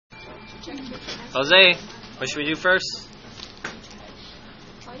Jose, what should we do first?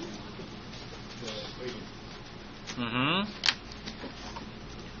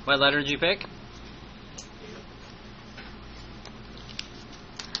 What letter did you pick?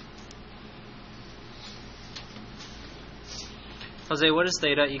 Jose, what is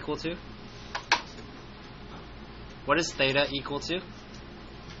theta equal to? What is theta equal to?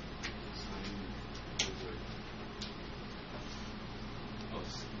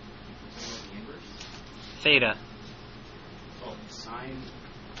 Theta. Oh, sine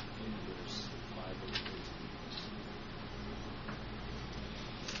inverse 5/13.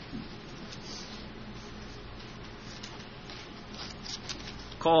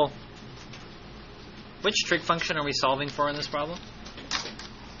 Cole, which trig function are we solving for in this problem?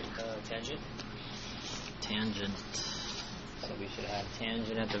 Tangent. Tangent. So we should have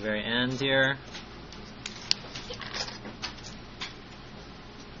tangent at the very end here.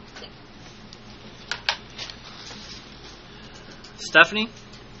 Stephanie,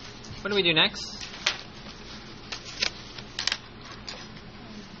 what do we do next?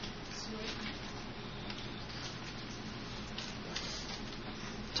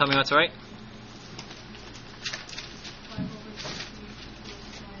 Tell me what's right.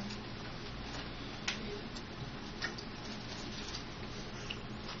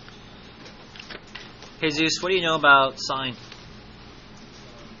 Jesus, what do you know about sine?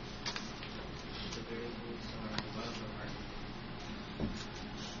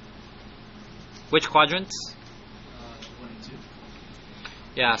 Which quadrants? 1 and 2.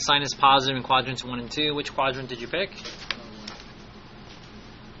 Yeah, sine is positive in quadrants 1 and 2. Which quadrant did you pick? 1.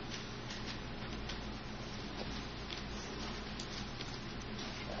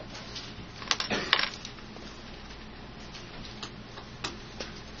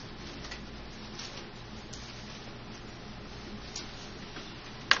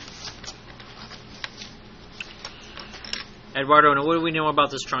 Eduardo, now what do we know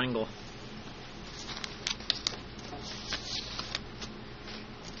about this triangle?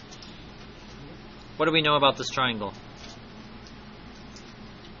 What do we know about this triangle?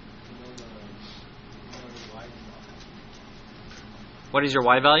 What is your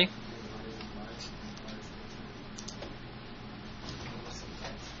y value?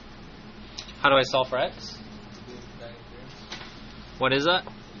 How do I solve for x? What is that?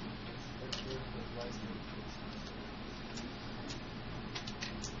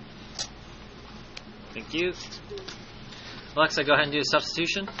 Thank you. Alexa, go ahead and do a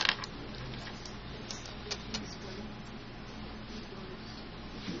substitution.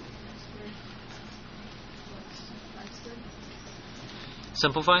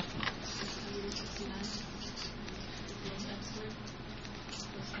 Simplify.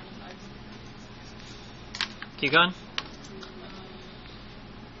 Keep going.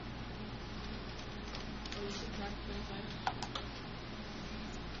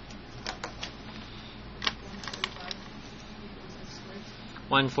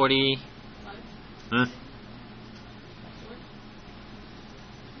 $140. Huh?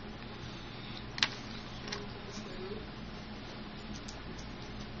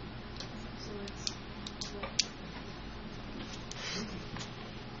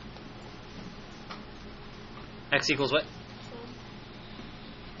 X equals what?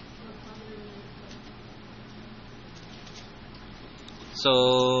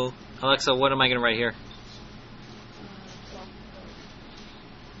 So, Alexa, what am I going to write here?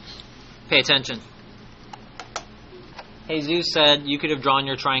 Pay attention. Jesus said you could have drawn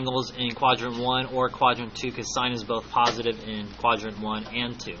your triangles in quadrant 1 or quadrant 2 because sine is both positive in quadrant 1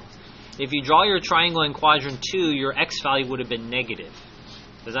 and 2. If you draw your triangle in quadrant 2, your x value would have been negative.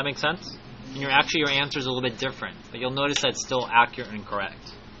 Does that make sense? And your answer is a little bit different, but you'll notice that it's still accurate and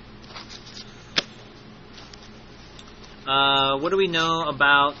correct. What do we know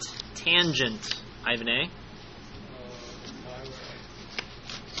about tangent, Ivan A?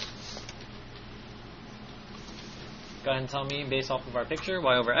 Go ahead and tell me based off of our picture,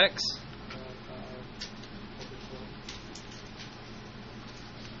 y over x.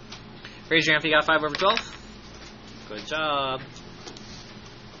 Raise your hand if you got 5 over 12. Good job.